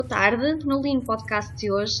Boa tarde. No Lean Podcast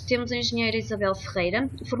de hoje temos a engenheira Isabel Ferreira,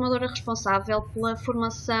 formadora responsável pela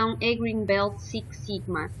formação eGreen Belt Six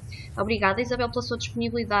Sigma. Obrigada, Isabel, pela sua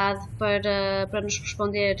disponibilidade para nos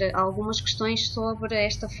responder a algumas questões sobre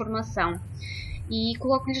esta formação. E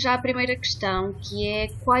coloco-lhe já a primeira questão, que é: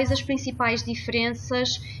 quais as principais diferenças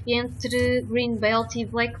entre Green Belt e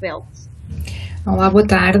Black Belt? Olá, boa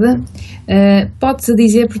tarde. Pode-se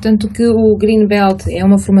dizer, portanto, que o Green Belt é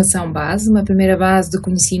uma formação base, uma primeira base de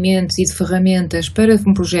conhecimentos e de ferramentas para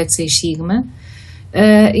um projeto Six Sigma,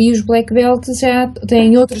 e os Black Belt já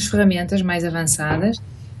têm outras ferramentas mais avançadas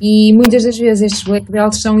e muitas das vezes estes Black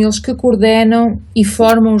Belts são eles que coordenam e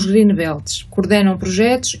formam os Green Belts, coordenam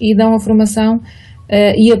projetos e dão a formação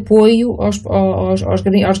e apoio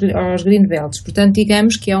aos Green Belts. Portanto,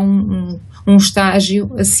 digamos que é um estágio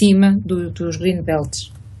acima dos Green Belts.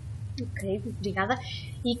 Ok, obrigada.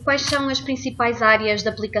 E quais são as principais áreas de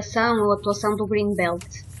aplicação ou atuação do Green Belt?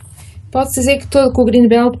 Pode-se dizer que o Green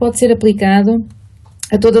Belt pode ser aplicado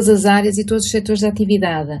a todas as áreas e todos os setores de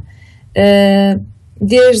atividade,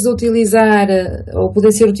 desde utilizar ou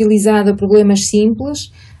poder ser utilizado a problemas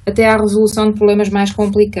simples até à resolução de problemas mais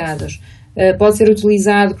complicados. Pode ser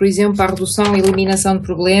utilizado, por exemplo, para a redução e eliminação de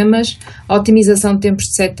problemas, a otimização de tempos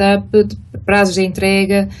de setup, de prazos de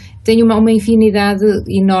entrega. Tem uma infinidade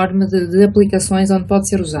enorme de aplicações onde pode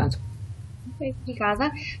ser usado. Ok,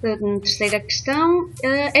 obrigada. Terceira questão: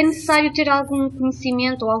 é necessário ter algum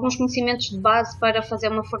conhecimento ou alguns conhecimentos de base para fazer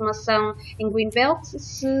uma formação em Green Belt?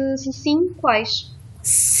 Se sim, quais?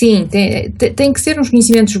 Sim, tem que ser uns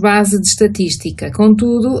conhecimentos base de estatística.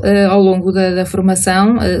 Contudo, ao longo da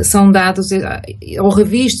formação, são dados ou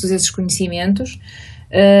revistos esses conhecimentos.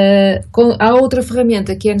 Há outra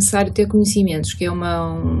ferramenta que é necessário ter conhecimentos, que é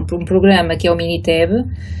um programa que é o Minitab,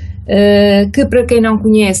 que para quem não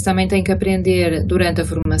conhece também tem que aprender durante a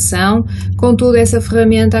formação. Contudo, essa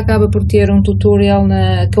ferramenta acaba por ter um tutorial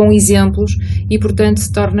com exemplos e, portanto,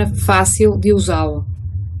 se torna fácil de usá-lo.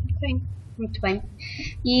 Muito bem.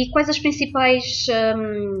 E quais as principais,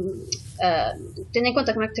 tendo em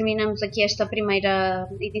conta como é que terminamos aqui esta primeira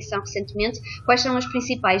edição recentemente, quais são as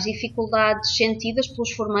principais dificuldades sentidas pelos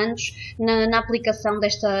formandos na aplicação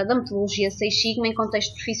da metodologia Six Sigma em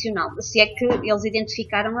contexto profissional, se é que eles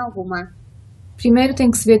identificaram alguma? Primeiro tem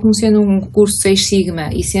que se ver como sendo um curso Six Sigma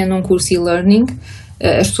e sendo um curso e-learning.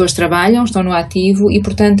 As pessoas trabalham, estão no ativo e,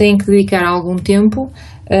 portanto, têm que dedicar algum tempo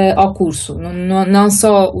ao curso. Não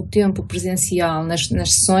só o tempo presencial nas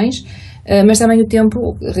sessões, mas também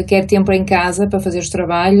requer tempo em casa para fazer os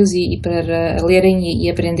trabalhos e para lerem e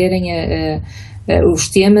aprenderem os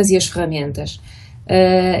temas e as ferramentas.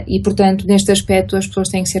 E, portanto, neste aspecto, as pessoas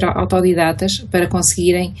têm que ser autodidatas para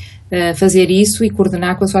conseguirem fazer isso e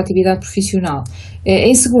coordenar com a sua atividade profissional.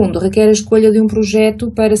 Em segundo, requer a escolha de um projeto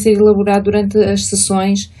para ser elaborado durante as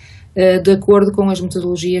sessões de acordo com as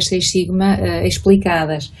metodologias Six Sigma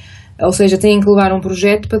explicadas. Ou seja, têm que levar um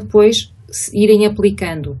projeto para depois irem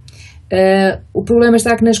aplicando. O problema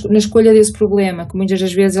está que na escolha desse problema, que muitas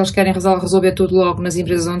das vezes eles querem resolver tudo logo nas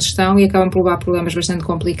empresas onde estão e acabam por levar problemas bastante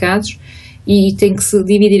complicados, e tem que se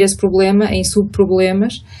dividir esse problema em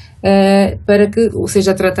subproblemas para que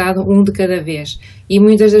seja tratado um de cada vez. E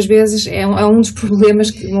muitas das vezes é um dos problemas,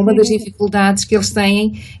 uma das dificuldades que eles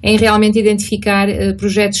têm em realmente identificar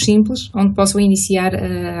projetos simples onde possam iniciar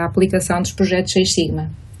a aplicação dos projetos Six Sigma.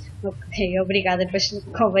 Ok, obrigada. Depois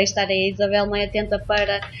convém estar aí, Isabel, não é, atenta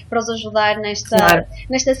para os ajudar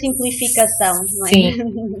nesta simplificação, não é?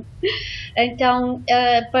 Sim. Então,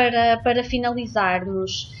 para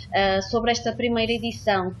finalizarmos sobre esta primeira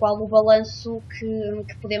edição, qual o balanço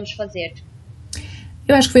que podemos fazer?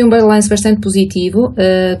 Eu acho que foi um balanço bastante positivo,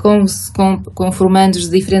 com formandos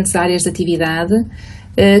de diferentes áreas de atividade,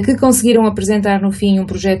 que conseguiram apresentar no fim um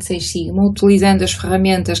projeto Six Sigma, utilizando as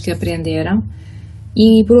ferramentas que aprenderam.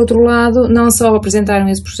 E, por outro lado, não só apresentaram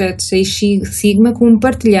esse projeto Six Sigma, como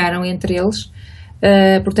partilharam entre eles,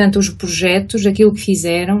 portanto, os projetos, aquilo que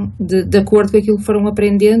fizeram, de acordo com aquilo que foram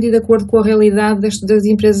aprendendo e de acordo com a realidade das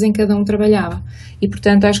empresas em que cada um trabalhava. E,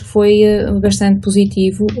 portanto, acho que foi bastante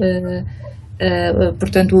positivo,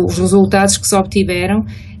 portanto, os resultados que se obtiveram,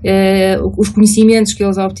 os conhecimentos que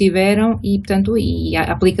eles obtiveram e, portanto, e a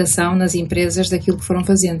aplicação nas empresas daquilo que foram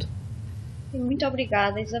fazendo. Muito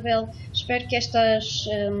obrigada, Isabel. Espero que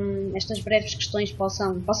estas breves questões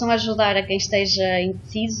possam ajudar a quem esteja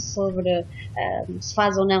indeciso sobre se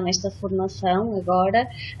faz ou não esta formação agora,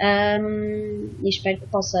 e espero que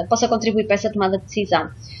possa contribuir para essa tomada de decisão.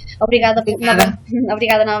 Obrigada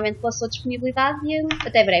novamente pela sua disponibilidade e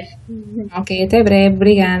até breve. Ok, até breve.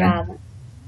 Obrigada.